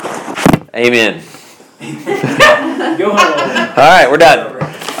Amen. Go home. All right, we're done. All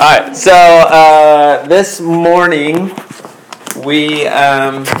right, so this morning we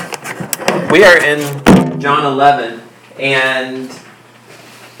are in John 11, and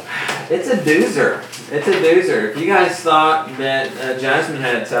it's a doozer. It's a doozer. If you guys thought that Jasmine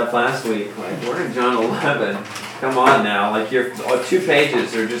had it tough last week, like we're in John 11. Come on now, like your 2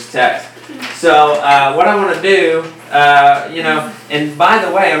 pages are just text. So what I want to do, and by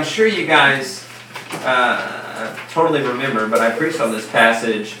the way, I'm sure you guys totally remember, but I preached on this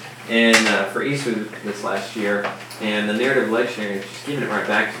passage for Easter this last year, and the narrative lectionary is just giving it right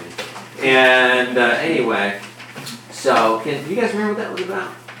back to me. And anyway, so can you guys remember what that was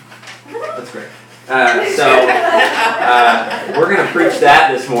about? That's great. We're going to preach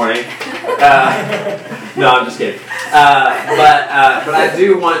that this morning. No, I'm just kidding. But I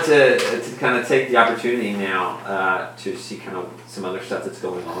do want to kind of take the opportunity now to see kind of some other stuff that's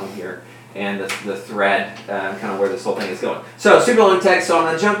going on here and the thread, kind of where this whole thing is going. So, super long text, so I'm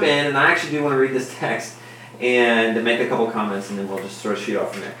going to jump in, and I actually do want to read this text and make a couple comments, and then we'll just sort of shoot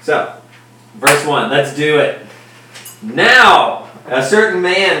off from there. So, verse 1, let's do it. Now, a certain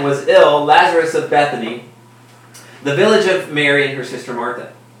man was ill, Lazarus of Bethany, the village of Mary and her sister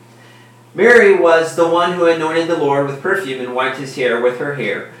Martha. Mary was the one who anointed the Lord with perfume and wiped his hair with her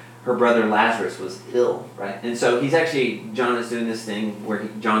hair. Her brother Lazarus was ill, right? And so John is doing this thing where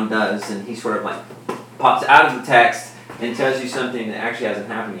John does, and he sort of like pops out of the text and tells you something that actually hasn't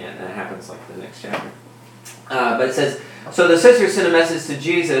happened yet, and it happens like the next chapter. But it says, so the sisters sent a message to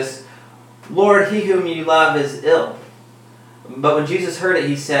Jesus, Lord, he whom you love is ill. But when Jesus heard it,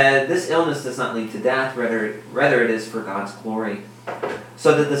 he said, this illness does not lead to death, rather it is for God's glory,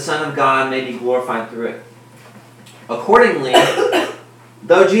 so that the Son of God may be glorified through it. Accordingly,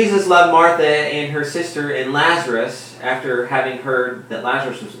 though Jesus loved Martha and her sister and Lazarus, after having heard that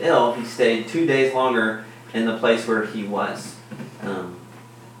Lazarus was ill, he stayed 2 days longer in the place where he was,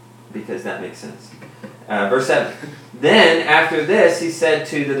 because that makes sense. Verse 7, then after this he said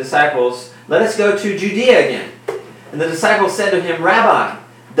to the disciples, let us go to Judea again. And the disciples said to him, Rabbi,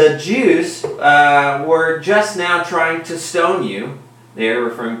 the Jews were just now trying to stone you. They are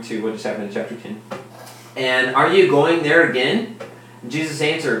referring to what just happened in chapter 10. And are you going there again? And Jesus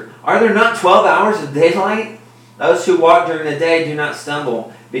answered, are there not 12 hours of daylight? Those who walk during the day do not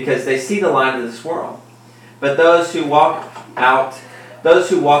stumble, because they see the light of this world. But those who walk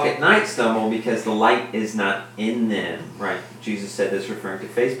at night stumble, because the light is not in them. Right? Jesus said this referring to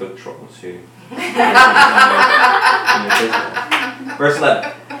Facebook trolls who... Verse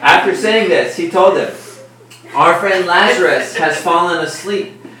 11. After saying this, he told them, our friend Lazarus has fallen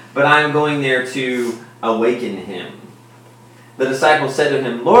asleep, but I am going there to awaken him. The disciples said to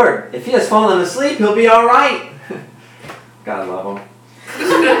him, Lord, if he has fallen asleep, he'll be all right. God love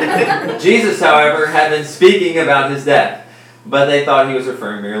him. Jesus, however, had been speaking about his death, but they thought he was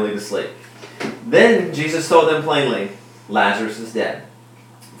referring merely to sleep. Then Jesus told them plainly, Lazarus is dead.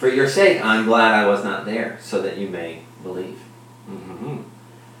 For your sake, I'm glad I was not there, so that you may believe. Mm-hmm.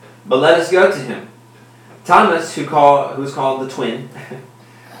 But let us go to him. Thomas, who's called the twin,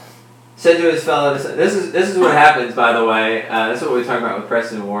 said to his fellow disciples, this is what happens, by the way. This is what we talk about with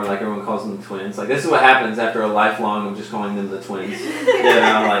Preston and Warren, like everyone calls them the twins. Like, this is what happens after a lifelong of just calling them the twins.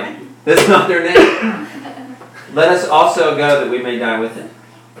 This is not their name. Let us also go that we may die with him.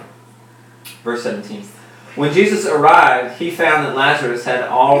 Verse 17. When Jesus arrived, he found that Lazarus had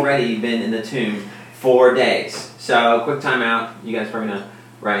already been in the tomb 4 days. So, quick time out. You guys probably know,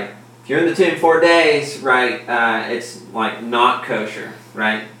 right? If you're in the tomb 4 days, right, it's like not kosher,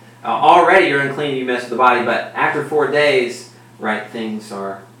 right? Already you're unclean, you mess with the body, but after 4 days, right, things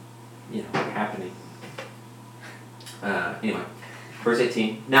are, happening. Anyway, verse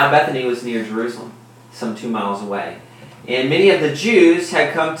 18. Now Bethany was near Jerusalem, some 2 miles away. And many of the Jews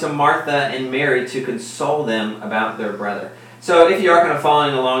had come to Martha and Mary to console them about their brother. So if you are kind of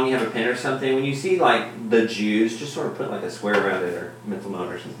following along, you have a pen or something, when you see like the Jews, just sort of put like a square around it or mental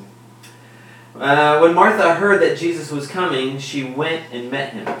note or something. When Martha heard that Jesus was coming, she went and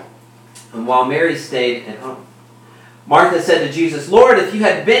met him, and while Mary stayed at home. Martha said to Jesus, Lord, if you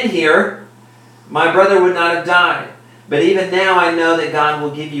had been here, my brother would not have died. But even now I know that God will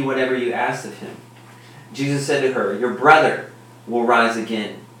give you whatever you ask of him. Jesus said to her, your brother will rise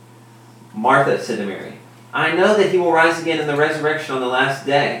again. Martha said to Mary, I know that he will rise again in the resurrection on the last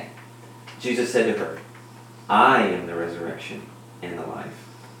day. Jesus said to her, I am the resurrection and the life.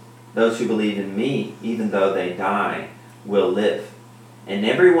 Those who believe in me, even though they die, will live. And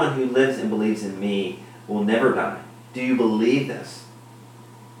everyone who lives and believes in me will never die. Do you believe this?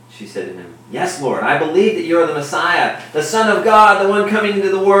 She said to him, Yes, Lord, I believe that you are the Messiah, the Son of God, the one coming into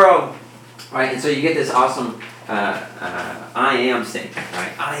the world. right? And so you get this awesome I am statement,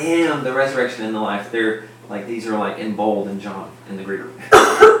 right? I am the resurrection and the life. They're like, these are like in bold in John in the Greek.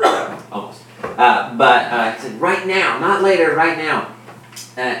 Almost. But it said right now, not later, right now.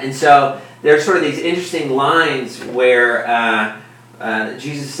 And so there's sort of these interesting lines where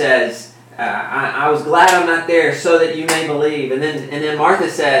Jesus says, I was glad I'm not there so that you may believe. And then Martha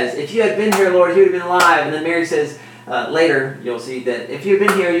says, if you had been here, Lord, you would have been alive. And then Mary says, later you'll see that if you'd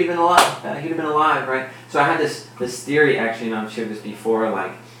been here, you'd been alive. You'd have been alive, right? So I had this theory, actually, and I've shared this before,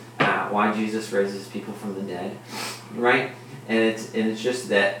 like why Jesus raises people from the dead, right? And it's just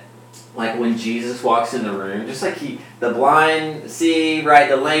that, like when Jesus walks in the room, just like the blind see, right?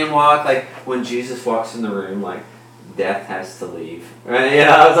 The lame walk. Like when Jesus walks in the room, like death has to leave, right? You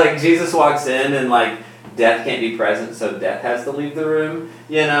know, I was like, Jesus walks in and like death can't be present, so death has to leave the room.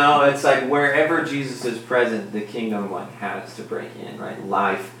 You know, it's like wherever Jesus is present, the kingdom like has to break in, right?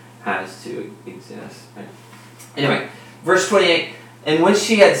 Life has to exist. Right? Anyway, verse 28. And when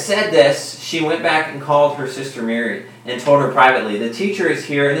she had said this, she went back and called her sister Mary and told her privately, the teacher is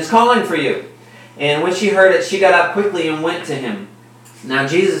here and is calling for you. And when she heard it, she got up quickly and went to him. Now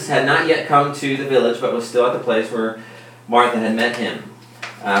Jesus had not yet come to the village, but was still at the place where Martha had met him.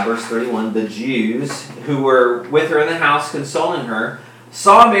 Verse 31, the Jews who were with her in the house consoling her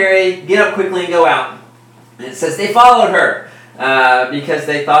saw Mary get up quickly and go out. And it says they followed her because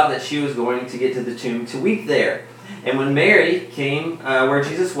they thought that she was going to get to the tomb to weep there. And when Mary came where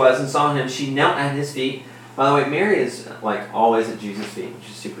Jesus was and saw him, she knelt at his feet. By the way, Mary is like always at Jesus' feet, which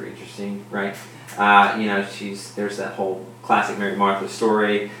is super interesting, right? You know, there's that whole classic Mary Martha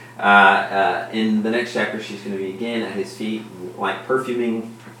story. In the next chapter, she's going to be again at his feet, like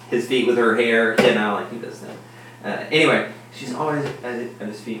perfuming his feet with her hair. You know, like he does that. Anyway, she's always at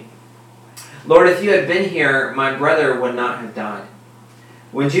his feet. Lord, if you had been here, my brother would not have died.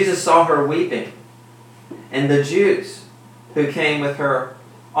 When Jesus saw her weeping, and the Jews who came with her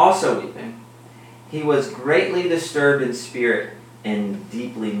also weeping, he was greatly disturbed in spirit and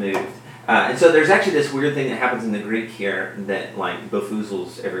deeply moved. And so there's actually this weird thing that happens in the Greek here that like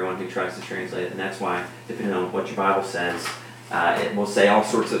befoozles everyone who tries to translate it, and that's why, depending on what your Bible says, it will say all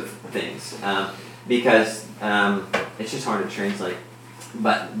sorts of things because it's just hard to translate.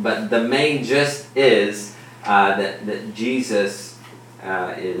 But the main gist is that Jesus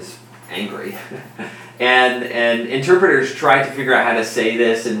is angry. And interpreters try to figure out how to say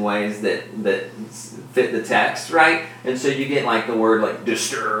this in ways that fit the text, right? And so you get like the word like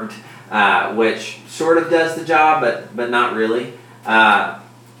disturbed, which sort of does the job, but not really. But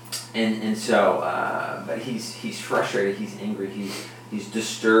he's frustrated, he's angry, he's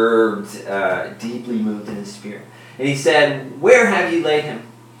disturbed, deeply moved in his spirit. And he said, "Where have you laid him?"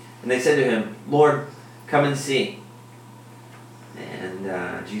 And they said to him, "Lord, come and see."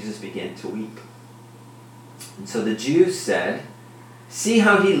 And Jesus began to weep. And so the Jews said, "See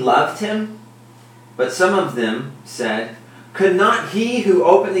how he loved him?" But some of them said, "Could not he who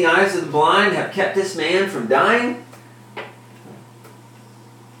opened the eyes of the blind have kept this man from dying?"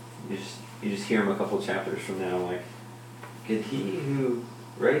 You just hear him a couple chapters from now, like, could he who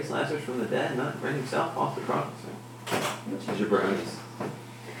raised Lazarus from the dead not bring himself off the cross? Which is your brownies.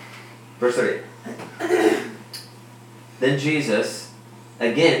 Verse 38. Then Jesus,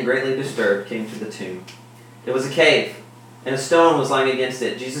 again greatly disturbed, came to the tomb. It was a cave, and a stone was lying against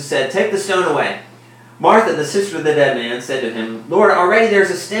it. Jesus said, "Take the stone away." Martha, the sister of the dead man, said to him, "Lord, already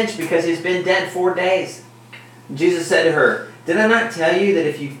there's a stench because he's been dead 4 days." And Jesus said to her, "Did I not tell you that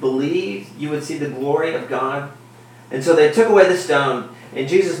if you believed, you would see the glory of God?" And so they took away the stone, and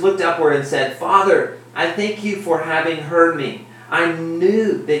Jesus looked upward and said, "Father, I thank you for having heard me. I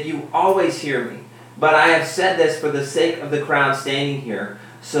knew that you always hear me, but I have said this for the sake of the crowd standing here,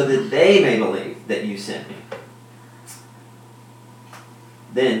 so that they may believe that you sent me."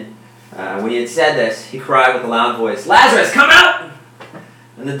 Then, when he had said this, he cried with a loud voice, "Lazarus, come out!"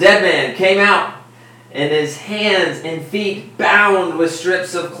 And the dead man came out, and his hands and feet bound with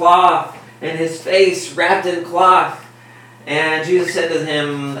strips of cloth, and his face wrapped in cloth. And Jesus said to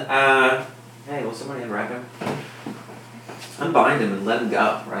him, "Hey, will somebody unwrap him? Unbind him and let him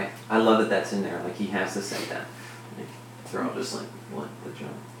go," right? I love that that's in there. Like, he has to say that. They're all just like, what? Good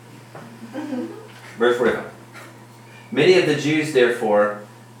job. Verse 45. Many of the Jews, therefore,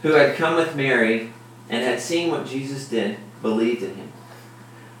 who had come with Mary and had seen what Jesus did, believed in him.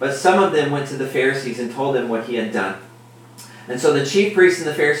 But some of them went to the Pharisees and told them what he had done. And so the chief priests and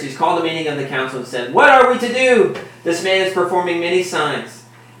the Pharisees called a meeting of the council and said, "What are we to do? This man is performing many signs.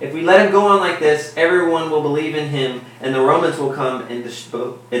 If we let him go on like this, everyone will believe in him, and the Romans will come and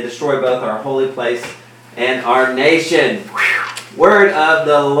destroy both our holy place and our nation." Word of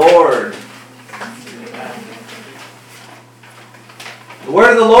the Lord. The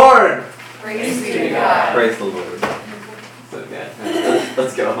word of the Lord. Praise be to God. Praise the Lord. So good.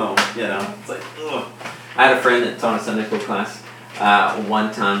 Let's go home. You know, it's like, ugh. I had a friend that taught a Sunday school class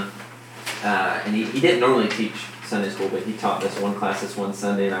one time, and he didn't normally teach Sunday school, but he taught this one class this one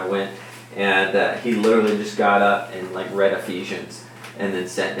Sunday, and I went, and he literally just got up and like read Ephesians and then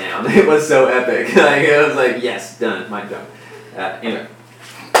sat down. It was so epic. Like it was like, yes, done, mic drop. Anyway,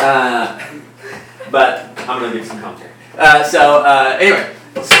 but I'm gonna give some commentary. Anyway,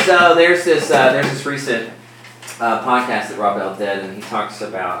 so there's this recent podcast that Rob Bell did, and he talks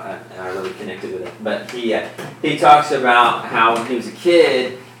about, and I really connected with it, but he talks about how when he was a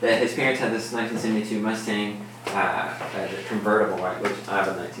kid, that his parents had this 1972 Mustang, a convertible, right, which I have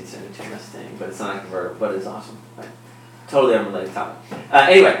a 1972 Mustang, but it's not a convertible, but it's awesome, right? Totally unrelated topic.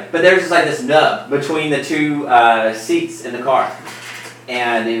 Anyway, but there's just like this nub between the two seats in the car,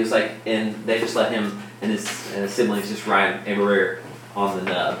 and he was like, and they just let him and his siblings just ride everywhere on the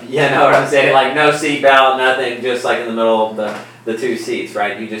nub. You know what I'm saying? Like no seat belt, nothing, just like in the middle of the two seats,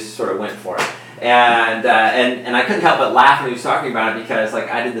 right? You just sort of went for it. And I couldn't help but laugh when he was talking about it because like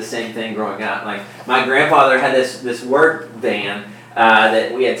I did the same thing growing up. Like my grandfather had this work van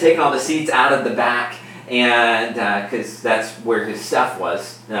that we had taken all the seats out of the back, and because that's where his stuff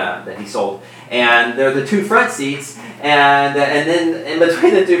was that he sold. And there were the two front seats, and then in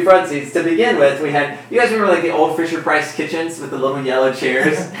between the two front seats, to begin with, we had, you guys remember like the old Fisher-Price kitchens with the little yellow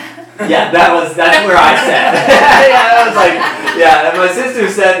chairs? Yeah, that's where I sat. Yeah, I was like, yeah, and my sister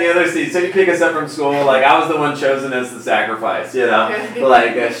sat in the other seat, so you pick us up from school, like I was the one chosen as the sacrifice, you know,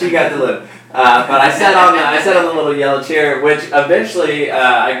 like she got to live. But I sat on the little yellow chair, which eventually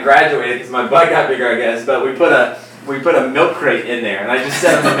I graduated because my butt got bigger, I guess. But we put a milk crate in there, and I just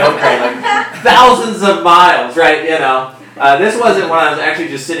sat on the milk crate like thousands of miles, right? You know, this wasn't when I was actually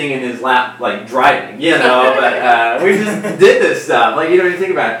just sitting in his lap, like driving, you know. But we just did this stuff, like you don't even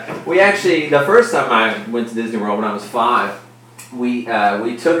think about it. We actually, the first time I went to Disney World when I was 5. We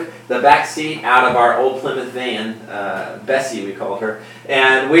took the back seat out of our old Plymouth van, Bessie we called her,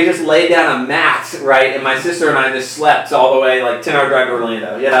 and we just laid down a mat, right, and my sister and I just slept all the way, like 10-hour drive to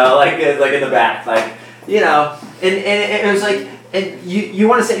Orlando, you know, like in the back, like, you know, and it was like, and you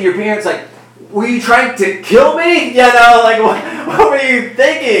want to say to your parents, like, were you trying to kill me, you know, like, what were you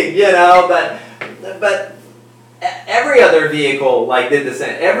thinking, you know, but every other vehicle like did the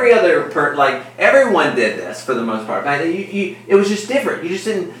same. Every other like everyone did this for the most part. It was just different. You just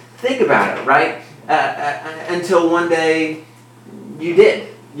didn't think about it, right? Until one day you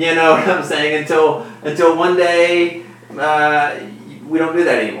did. You know what I'm saying? Until one day we don't do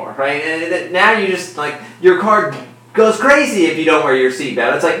that anymore, right? And now you just like your car goes crazy if you don't wear your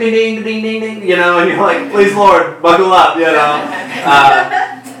seatbelt. It's like ding ding ding ding ding, you know, and you're like, please Lord, buckle up, you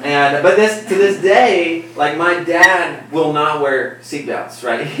know. But to this day, like my dad will not wear seatbelts,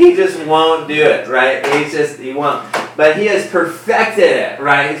 right? He just won't do it, right? He won't. But he has perfected it,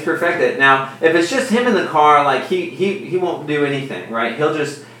 right? He's perfected it. Now, if it's just him in the car, like he won't do anything, right?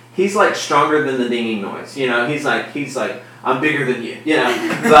 He's like stronger than the dinging noise, you know? He's like, I'm bigger than you know?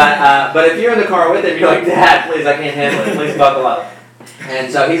 But if you're in the car with him, you're like, Dad, please, I can't handle it. Please buckle up.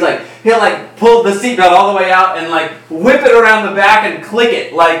 And so he'll like pull the seatbelt all the way out and like whip it around the back and click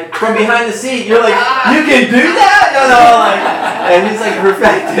it like from behind the seat. You're like, you can do that, you know? Like, and he's like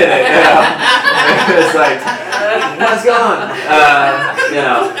perfected it, you know. It's like, what's going on, you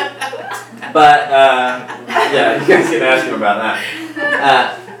know? But yeah, you guys can ask him about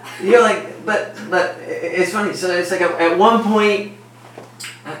that. You're like, but it's funny. So it's like at one point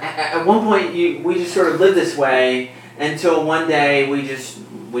we just sort of lived this way. Until one day we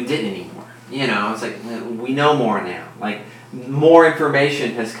didn't anymore. You know, it's like we know more now. Like more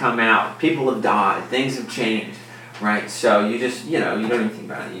information has come out. People have died. Things have changed, right? So you just, you know, you don't even think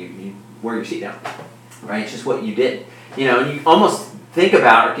about it. You wear your seat down, right? It's just what you did. You know, and you almost think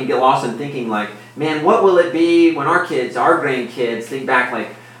about or can get lost in thinking like, man, what will it be when our kids, our grandkids think back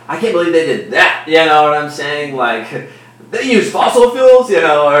like, I can't believe they did that. You know what I'm saying? Like they use fossil fuels, you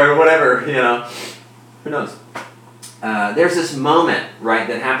know, or whatever, you know. Who knows? There's this moment, right,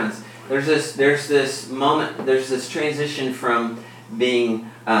 that happens. There's this moment, there's this transition from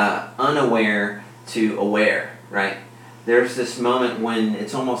being unaware to aware, right? There's this moment when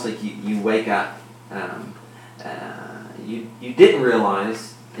it's almost like you wake up. You didn't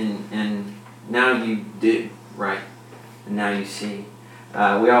realize, and now you do, right? And now you see.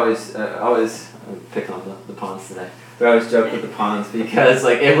 We always pick on the ponds today. We always joke with the ponds because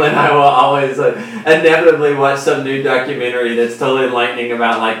like Emily and I will always inevitably watch some new documentary that's totally enlightening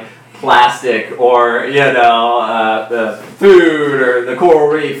about like plastic or, the food or the coral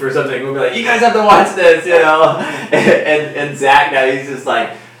reef or something. We'll be like, you guys have to watch this, and Zach now, he's just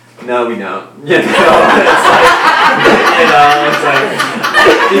like, no, we don't. It's like,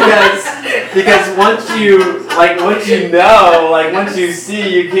 because once you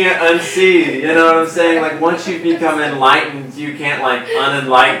see, you can't unsee. You know what I'm saying? Like once you become enlightened, you can't like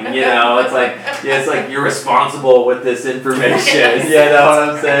unenlighten. It's like you're responsible with this information. You know what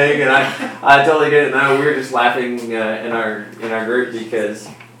I'm saying? And I totally get it. And we were just laughing in our group because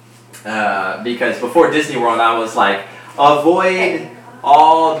before Disney World, I was like, avoid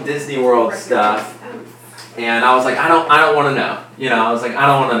all Disney World stuff, and I was like, I don't want to know, I was like, I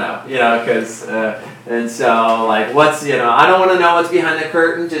don't want to know, because, and so, like, I don't want to know what's behind the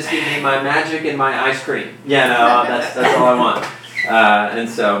curtain, just give me my magic and my ice cream, that's all I want, and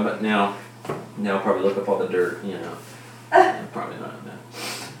so, but now probably look up all the dirt, probably not, no.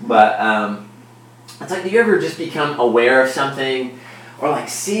 But, it's like, do you ever just become aware of something, or like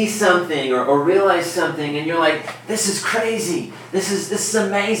see something or realize something, and you're like, this is crazy, this is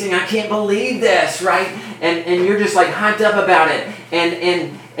amazing, I can't believe this, right? And you're just like hyped up about it,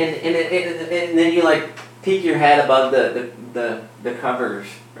 and then you like peek your head above the covers,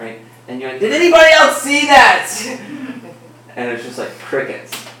 right? And you're like, did anybody else see that? And it's just like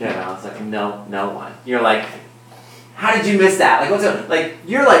crickets, It's like no one. You're like, how did you miss that? Like what's up? Like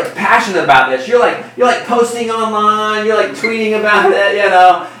you're like passionate about this. You're like posting online. You're like tweeting about it,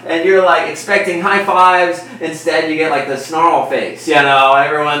 and you're like expecting high fives. Instead, you get like the snarl face.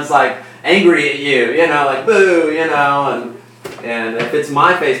 Everyone's like angry at you. Like boo. And if it's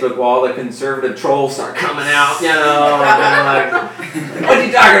my Facebook wall, the conservative trolls start coming out. And they're like, what are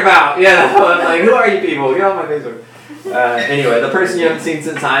you talking about? I'm like, who are you people? Get off my Facebook. Anyway, the person you haven't seen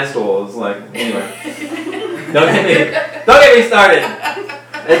since high school is like, anyway. Don't get me started.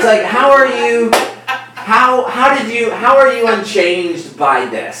 It's like, how are you unchanged by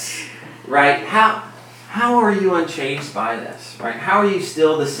this? Right? How are you unchanged by this? Right? How are you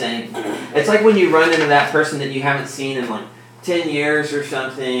still the same? It's like when you run into that person that you haven't seen in like 10 years or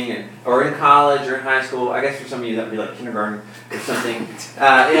something, or in college or in high school. I guess for some of you that would be like kindergarten or something,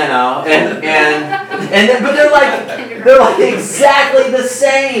 but they're like exactly the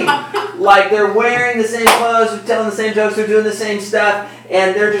same. Like they're wearing the same clothes, they're telling the same jokes, they're doing the same stuff,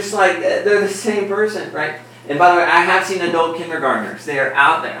 and they're just like, they're the same person, right? And by the way, I have seen adult kindergartners. They are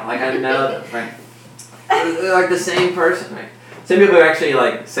out there. Like I know them, right? They're like the same person, right? Some people actually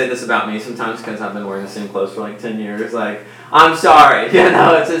like say this about me sometimes because I've been wearing the same clothes for like 10 years. Like, I'm sorry,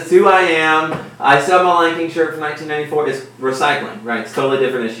 it's just who I am. I sell my Lion King shirt from 1994. It's recycling, right? It's a totally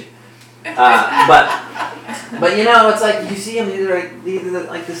different issue. But it's like you see them, they're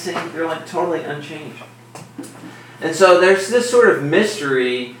like the same. They're like totally unchanged. And so there's this sort of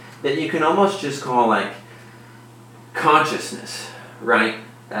mystery that you can almost just call like consciousness, right?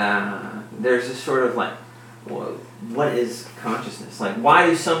 There's this sort of like, well, what is consciousness? Like, why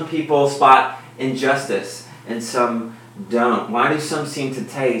do some people spot injustice and some don't? Why do some seem to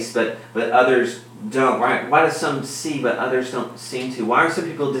taste but others don't? Right? Why do some see but others don't seem to? Why are some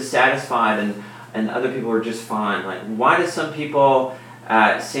people dissatisfied and other people are just fine? Like, why do some people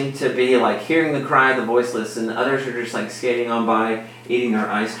seem to be like hearing the cry of the voiceless and others are just like skating on by eating their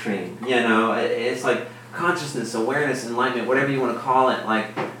ice cream? It's like consciousness, awareness, enlightenment, whatever you want to call it. Like,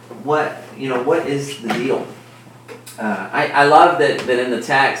 what is the deal? I love that in the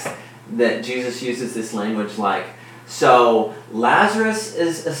text that Jesus uses this language like, so Lazarus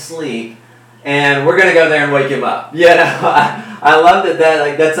is asleep and we're going to go there and wake him up. I love that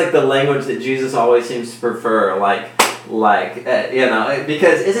that's like the language that Jesus always seems to prefer,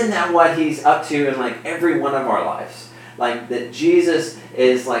 because isn't that what he's up to in like every one of our lives? Like that Jesus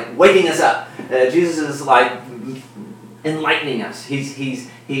is like waking us up. Jesus is like enlightening us.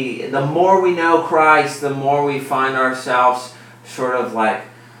 The more we know Christ, the more we find ourselves sort of like,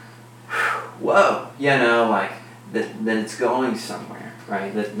 whoa, like that it's going somewhere,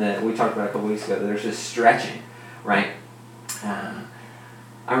 right? That we talked about a couple weeks ago. There's this stretching, right? I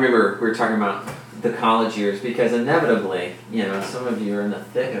remember we were talking about the college years because inevitably, some of you are in the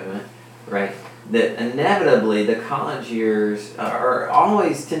thick of it, right? That inevitably the college years are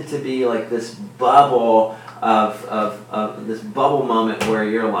always tend to be like this bubble of this bubble moment where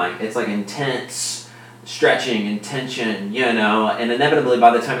you're like, it's like intense stretching and tension, and inevitably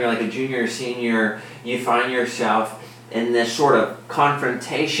by the time you're like a junior or senior, you find yourself in this sort of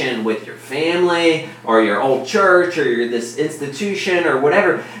confrontation with your family or your old church or this institution or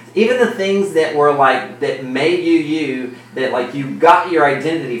whatever. Even the things that were like, that made you, that like you got your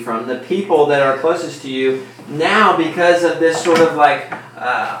identity from, the people that are closest to you, now because of this sort of like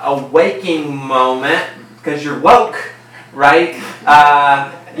a waking moment because you're woke, right?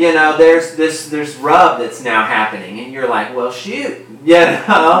 There's this rub that's now happening, and you're like, well, shoot,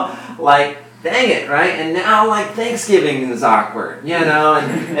 like, dang it, right? And now, like, Thanksgiving is awkward, and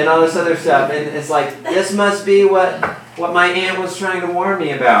all this other stuff, and it's like, this must be what my aunt was trying to warn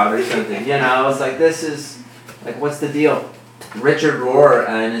me about or something, It's like, this is, like, what's the deal? Richard Rohr,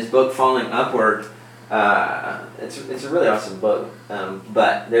 in his book, Falling Upward, it's a really awesome book,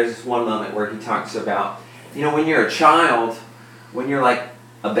 but there's this one moment where he talks about, when you're a child, when you're like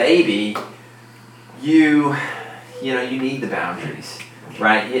a baby, you need the boundaries,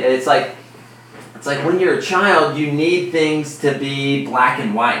 right? It's like when you're a child, you need things to be black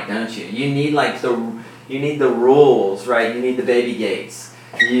and white, don't you? You need the rules, right? You need the baby gates.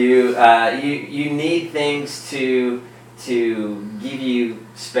 You need things to give you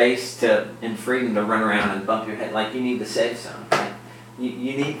space and freedom to run around and bump your head. Like, you need the safe zone, right?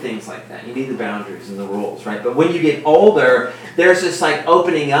 You need things like that. You need the boundaries and the rules, right? But when you get older, there's this like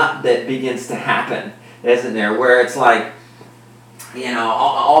opening up that begins to happen, isn't there? Where it's like,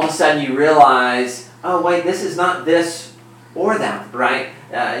 all of a sudden you realize, oh wait, this is not this or that, right?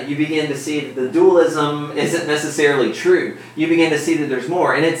 You begin to see that the dualism isn't necessarily true. You begin to see that there's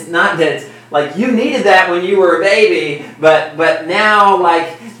more. And it's not that it's like you needed that when you were a baby, but now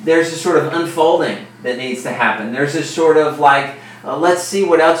like there's this sort of unfolding that needs to happen. There's this sort of like, let's see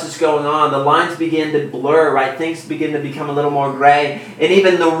what else is going on. The lines begin to blur, right? Things begin to become a little more gray. And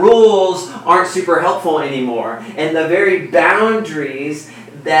even the rules aren't super helpful anymore. And the very boundaries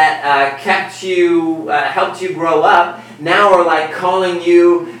that helped you grow up, now are like calling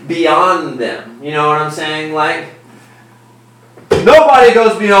you beyond them. You know what I'm saying? Like, nobody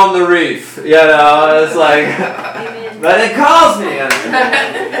goes beyond the reef. It's like, but it calls me.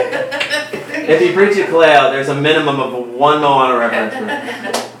 If you preach at Kaleo, there's a minimum of one Moana reference.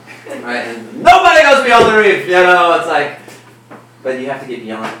 Right? And nobody goes beyond the reef. It's like, but you have to get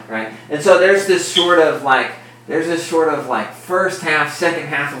beyond it, right? And so there's this sort of like first half, second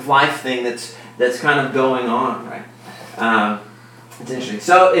half of life thing that's kind of going on, right? It's interesting.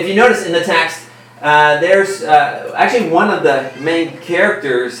 So if you notice in the text, there's actually one of the main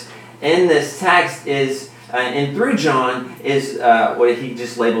characters in this text is, and through John, is what he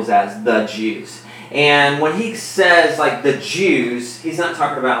just labels as the Jews. And when he says like the Jews, he's not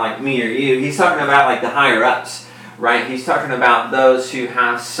talking about like me or you. He's talking about like the higher ups, right? He's talking about those who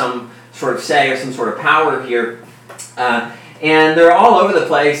have some sort of say or some sort of power here. And they're all over the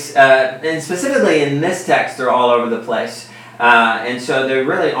place, and specifically in this text, they're all over the place. And so there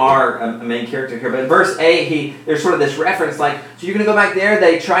really are a main character here. But in verse 8, there's sort of this reference like, so you're going to go back there?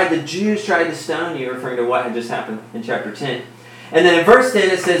 The Jews tried to stone you, referring to what had just happened in chapter 10. And then in verse 10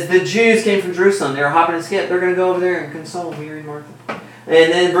 it says, the Jews came from Jerusalem. They were hopping and skip. They're going to go over there and console Mary and Martha. And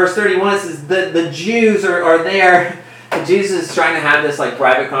then in verse 31 it says, the Jews are there. And Jesus is trying to have this like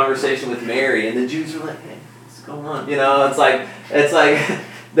private conversation with Mary. And the Jews are like, hey, what's going on? It's like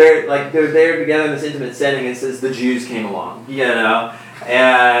they're there together in this intimate setting. It says the Jews came along,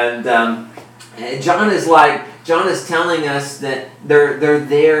 and John is telling us that they're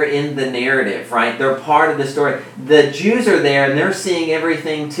there in the narrative, right? They're part of the story. The Jews are there and they're seeing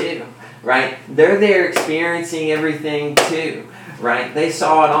everything too, right? They're there experiencing everything too, right? They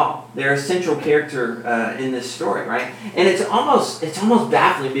saw it all. They're a central character in this story, right? And it's almost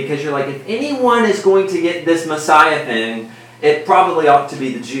baffling because you're like, if anyone is going to get this Messiah thing, it probably ought to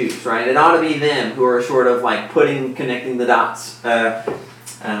be the Jews, right? It ought to be them who are sort of like connecting the dots. And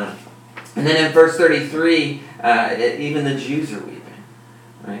then in verse 33, even the Jews are weeping,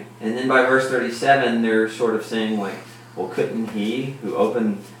 right? And then by verse 37, they're sort of saying like, well, couldn't he who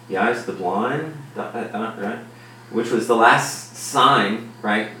opened the eyes of the blind, right? Which was the last sign,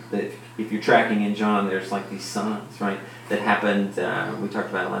 right? That if you're tracking in John, there's like these signs, right? That happened, we talked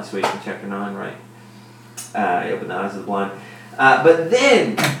about it last week in chapter 9, right? He opened the eyes of the blind. But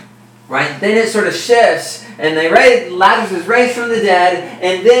then, right, then it sort of shifts, and Lazarus was raised from the dead,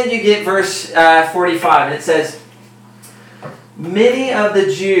 and then you get verse 45, and it says, many of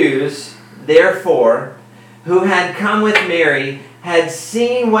the Jews, therefore, who had come with Mary, had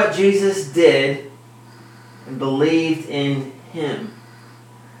seen what Jesus did, and believed in him.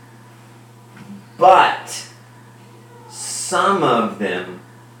 But some of them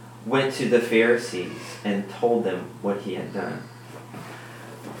went to the Pharisees and told them what he had done.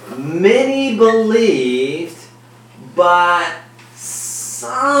 Many believed, but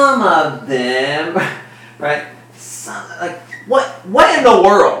some of them, right? What in the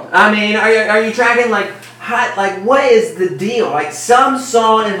world? I mean, are you tracking like what is the deal? Like some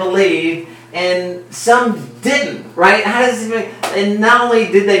saw and believed, and some didn't, right? How does this make, and not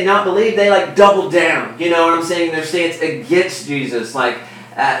only did they not believe, they like doubled down. You know what I'm saying? Their stance against Jesus. Like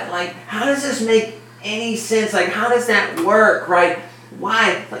how does this make any sense? Like, how does that work, right?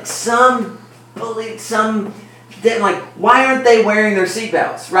 Why? Like, some believe, some didn't. Like, why aren't they wearing their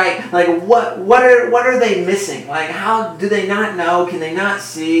seatbelts, right? Like, what are they missing? Like, how do they not know? Can they not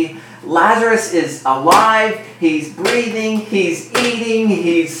see? Lazarus is alive. He's breathing. He's eating.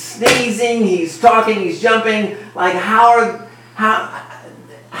 He's sneezing. He's talking. He's jumping. Like, how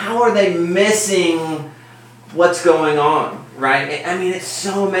are they missing what's going on, right? I mean, it's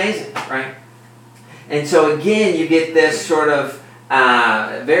so amazing, right? And so again, you get this sort of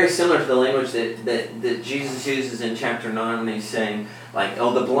very similar to the language that Jesus uses in chapter 9 when he's saying, like,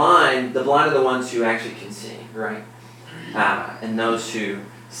 oh, the blind are the ones who actually can see, right? And those who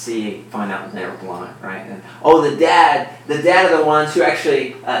see find out that they were blind, right? And, oh, the dead are the ones who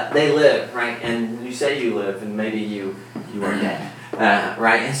actually, they live, right? And you say you live, and maybe you are dead,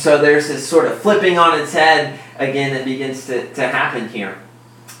 right? And so there's this sort of flipping on its head again that begins to happen here.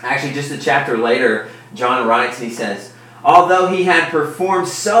 Actually, just a chapter later, John writes and he says, although he had performed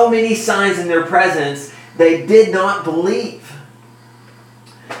so many signs in their presence, they did not believe.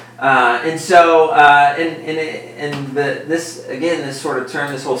 This sort of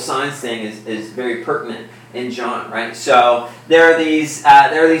term, this whole signs thing is very pertinent in John, right? So there are these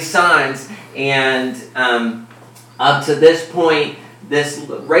signs, and up to this point, this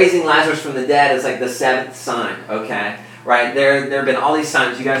raising Lazarus from the dead is like the 7th sign, okay? Right? There have been all these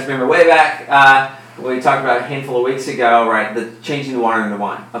signs. You guys remember way back we talked about a handful of weeks ago, right? The changing the water into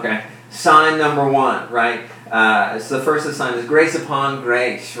wine, okay? Sign number 1, right? So the first of the signs is grace upon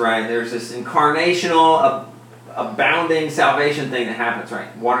grace, right? There's this incarnational, abounding salvation thing that happens,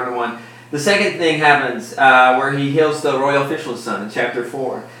 right? Water into wine. The second thing happens where he heals the royal official's son in chapter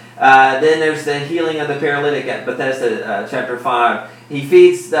 4. Then there's the healing of the paralytic at Bethesda, chapter 5. He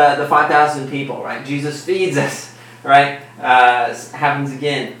feeds the 5,000 people, right? Jesus feeds us, right? Happens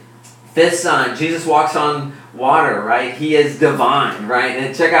again. 5th sign, Jesus walks on water, right? He is divine, right?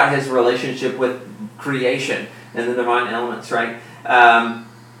 And check out his relationship with creation and the divine elements, right?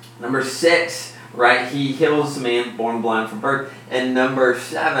 Number 6, right? He heals the man born blind from birth. And number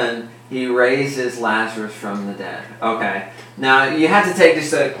 7, he raises Lazarus from the dead. Okay. Now you have to take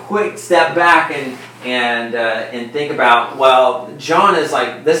just a quick step back and think about, well, John is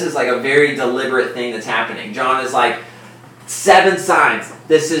like, this is like a very deliberate thing that's happening. John is like, 7 signs.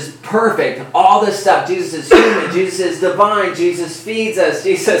 This is perfect. All this stuff. Jesus is human. Jesus is divine. Jesus feeds us.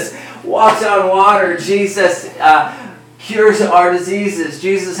 Jesus walks on water. Jesus cures our diseases.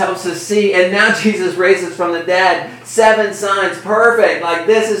 Jesus helps us see. And now Jesus raises from the dead. 7 signs. Perfect. Like,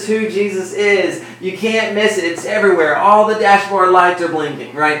 this is who Jesus is. You can't miss it. It's everywhere. All the dashboard lights are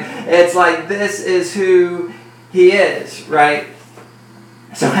blinking, right? It's like, this is who he is, right?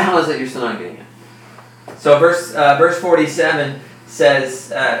 So how is it you're still not getting it? So verse 47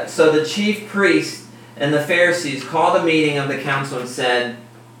 says, so the chief priests and the Pharisees called a meeting of the council and said,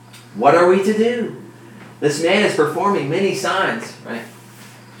 what are we to do? This man is performing many signs, right?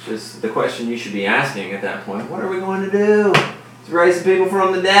 Which is the question you should be asking at that point. What are we going to do? To raise people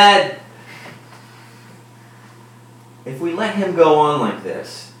from the dead. If we let him go on like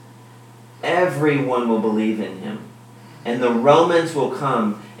this, everyone will believe in him. And the Romans will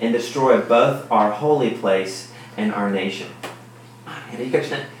come and destroy both our holy place and our nation. You catch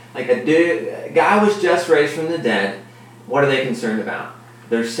that? Like a guy was just raised from the dead. What are they concerned about?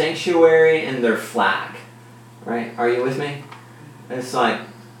 Their sanctuary and their flag. Right? Are you with me? And it's like,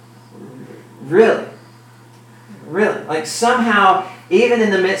 really? Really? Like somehow, even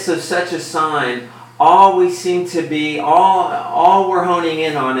in the midst of such a sign, all we seem to be, all we're honing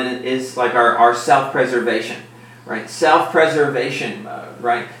in on is like our self-preservation. Right, self-preservation,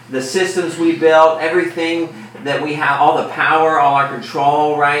 right? The systems we built, everything that we have, all the power, all our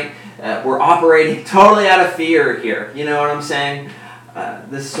control, right? We're operating totally out of fear here. You know what I'm saying?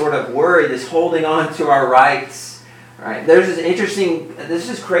 This sort of worry, this holding on to our rights, right? There's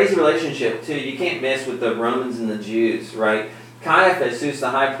this crazy relationship too. You can't miss with the Romans and the Jews, right? Caiaphas, who's the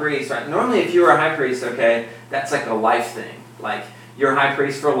high priest, right? Normally, if you were a high priest, okay, that's like a life thing. Like you're a high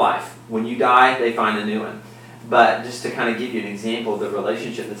priest for life. When you die, they find a new one. But just to kind of give you an example of the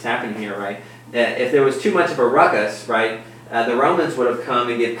relationship that's happening here, right? If there was too much of a ruckus, right, the Romans would have come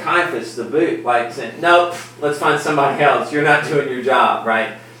and give Caiaphas the boot, like saying, nope, let's find somebody else. You're not doing your job,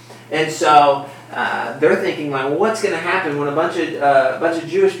 right? And so they're thinking, like, well, what's going to happen when a bunch of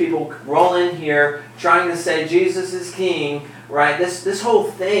Jewish people roll in here trying to say Jesus is king, right? This whole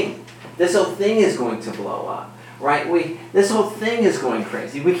thing is going to blow up, right? This whole thing is going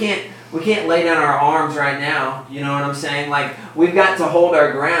crazy. We We can't lay down our arms right now. You know what I'm saying? Like, we've got to hold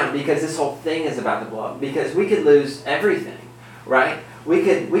our ground because this whole thing is about to blow up. Because we could lose everything, right? We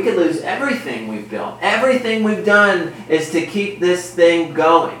could lose everything we've built. Everything we've done is to keep this thing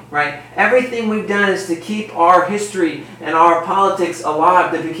going, right? Everything we've done is to keep our history and our politics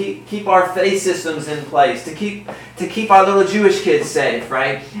alive, to keep our faith systems in place, to keep our little Jewish kids safe,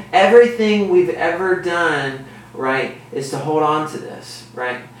 right? Everything we've ever done, right, is to hold on to this,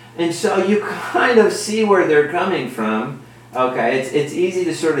 right? And so you kind of see where they're coming from. Okay, it's easy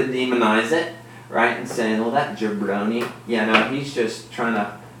to sort of demonize it, right? And saying, well, that jabroni, he's just trying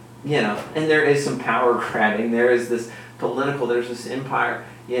to, and there is some power grabbing. There is this there's this empire,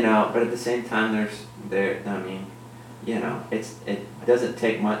 but at the same time, it doesn't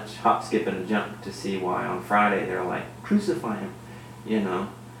take much hop, skip, and a jump to see why on Friday they're like, crucify him,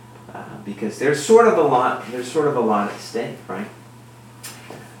 because there's sort of a lot at stake, right?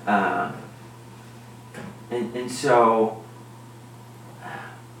 And so,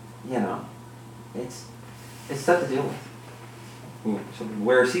 it's tough to deal with. So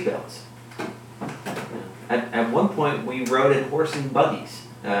wear seatbelts. At one point, we rode in horse and buggies.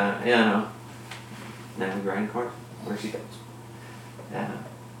 Now we ride in cars. Wear seatbelts.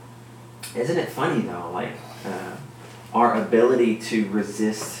 Isn't it funny though? Like our ability to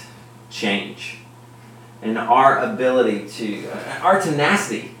resist change, and our ability to our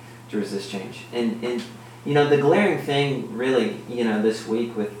tenacity to resist change, and the glaring thing really, this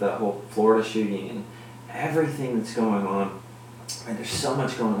week with the whole Florida shooting and everything that's going on, and there's so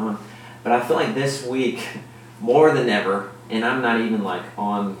much going on, but I feel like this week, more than ever, and I'm not even like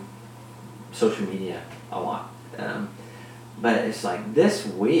on social media a lot, but it's like this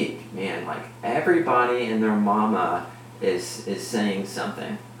week, man, like everybody and their mama is saying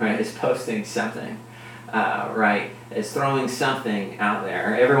something, right? Is posting something, right? Is throwing something out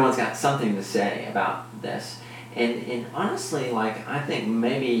there. Everyone's got something to say about this. And honestly, like, I think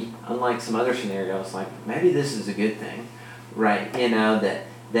maybe, unlike some other scenarios, like, maybe this is a good thing, right? That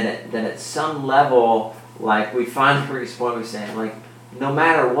at some level, like, we finally reach a point where we're saying, like, no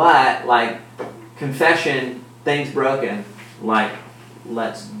matter what, like, confession, things broken, like,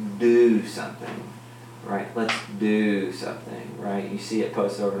 let's do something, right? Let's do something, right? You see it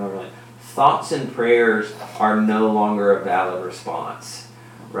posted over and over, like, thoughts and prayers are no longer a valid response,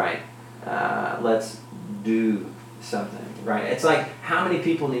 right? Let's do something, right? It's like, how many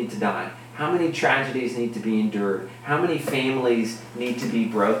people need to die? How many tragedies need to be endured? How many families need to be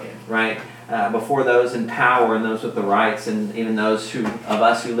broken, right? Before those in power and those with the rights and even those of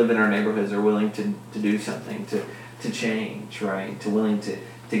us who live in our neighborhoods are willing to do something, to change, right? Willing to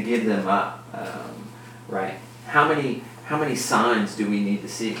give them up, right? How many signs do we need to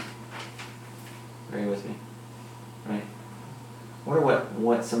see? Are you with me? Right? What are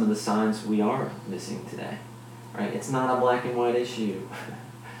what some of the signs we are missing today? Right? It's not a black and white issue.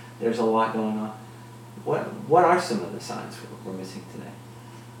 There's a lot going on. What are some of the signs we're missing today?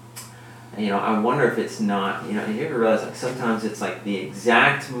 And, I wonder if it's not, you ever realize like sometimes it's like the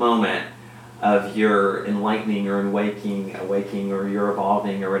exact moment of your enlightening or awaking or your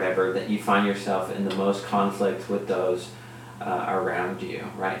evolving or whatever that you find yourself in the most conflict with those around you,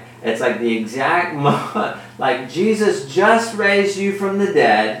 right? It's like the exact moment, like Jesus just raised you from the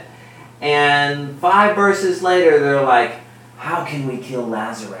dead, and 5 verses later they're like, how can we kill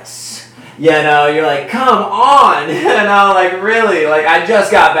Lazarus? You're like, come on, like really, like I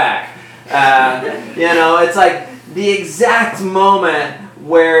just got back. It's like the exact moment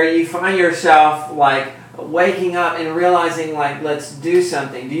where you find yourself like waking up and realizing like, let's do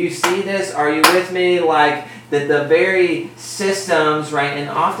something. Do you see this? Are you with me? Like that the very systems, right, and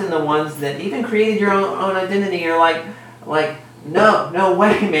often the ones that even created your own identity are like no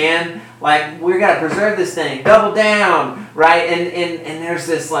way, man. Like we got to preserve this thing, double down, right? And there's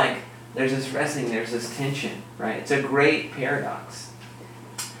this wrestling, there's this tension, right? It's a great paradox.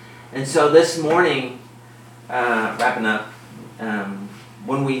 And so this morning, wrapping up,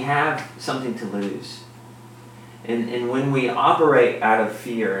 when we have something to lose, and when we operate out of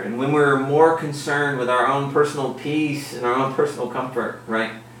fear, and when we're more concerned with our own personal peace and our own personal comfort,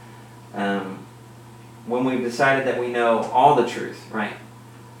 right? When we've decided that we know all the truth, right?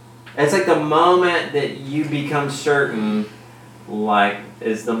 It's like the moment that you become certain, like,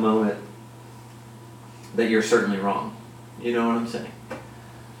 is the moment that you're certainly wrong. You know what I'm saying?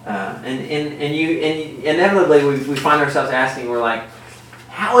 And inevitably we find ourselves asking, we're like,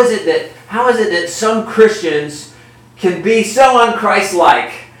 how is it that some Christians can be so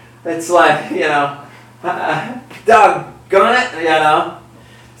un-Christ-like? It's like, doggone it,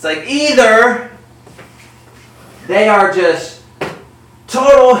 It's like either they are just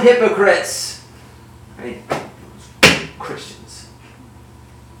total hypocrites, right? Christians.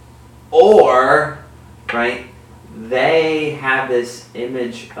 Or, right, they have this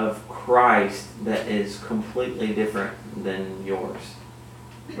image of Christ that is completely different than yours,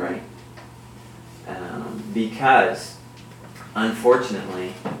 right? Because,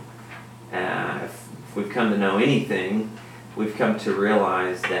 unfortunately, if we've come to know anything, we've come to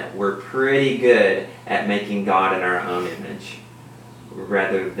realize that we're pretty good at making God in our own image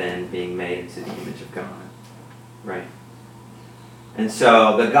rather than being made into the image of God, right? And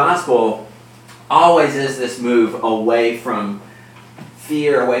so the gospel always is this move away from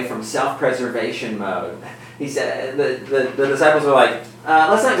fear, away from self-preservation mode. He said, the disciples were like,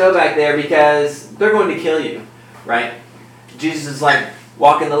 let's not go back there because they're going to kill you, right? Jesus is like,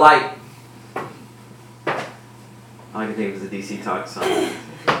 walk in the light. All I can think of was the DC Talk song.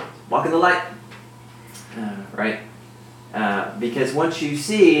 Walk in the light. Right? Because once you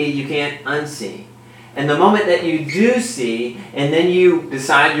see, you can't unsee. And the moment that you do see, and then you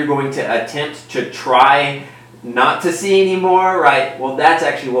decide you're going to attempt to try not to see anymore, right? Well, that's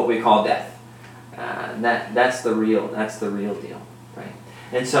actually what we call death. That's the real deal, right?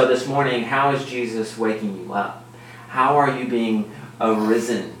 And so this morning, how is Jesus waking you up? How are you being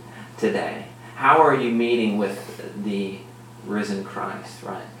arisen today? How are you meeting with the risen Christ,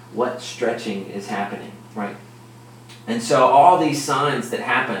 right? What stretching is happening, right? And so all these signs that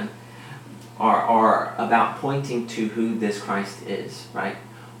happen are about pointing to who this Christ is, right?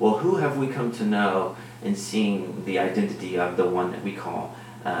 Well, who have we come to know in seeing the identity of the one that we call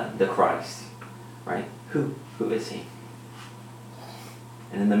the Christ, right? Who is he?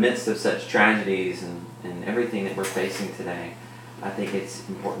 And in the midst of such tragedies and everything that we're facing today, I think it's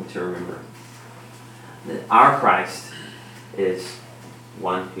important to remember that our Christ is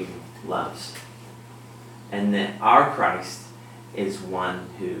one who loves. And that our Christ is one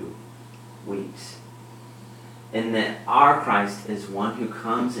who weeps. And that our Christ is one who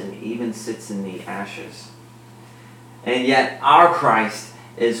comes and even sits in the ashes. And yet our Christ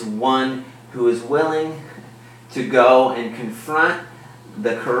is one who is willing to go and confront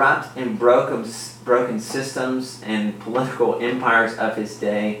the corrupt and broken systems and political empires of his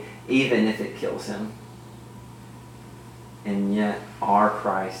day, even if it kills him. And yet our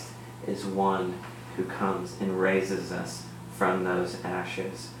Christ is one who comes and raises us from those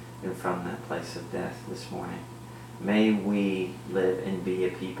ashes and from that place of death this morning. May we live and be a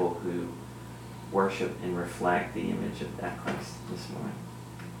people who worship and reflect the image of that Christ this morning.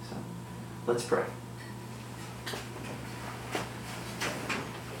 So, let's pray.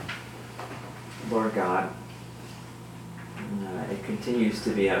 Lord God, it continues to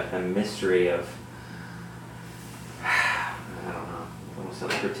be a mystery of, I don't know, almost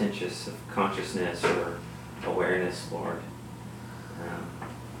something pretentious of consciousness or awareness, Lord.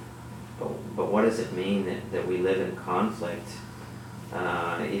 But what does it mean that we live in conflict,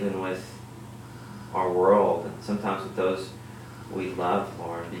 even with our world, and sometimes with those we love,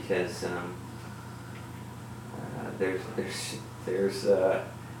 Lord, because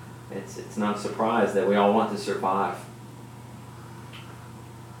it's not a surprise that we all want to survive.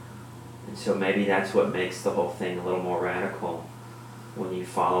 And so maybe that's what makes the whole thing a little more radical when you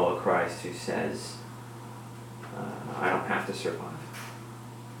follow a Christ who says, I don't have to survive.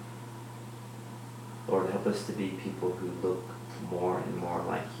 Lord, help us to be people who look more and more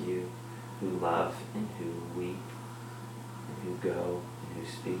like you, who love and who weep, and who go and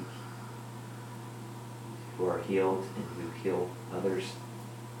who speak, who are healed and who heal others,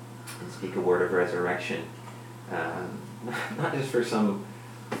 and speak a word of resurrection, not just for some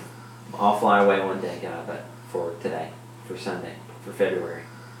I'll fly away one day, God, but for today, for Sunday, for February.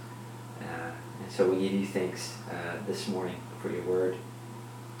 And so we give you thanks this morning for your word,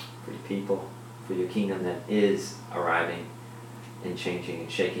 for your people, for your kingdom that is arriving and changing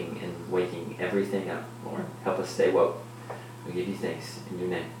and shaking and waking everything up, Lord. Help us stay woke. We give you thanks in your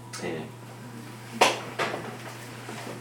name.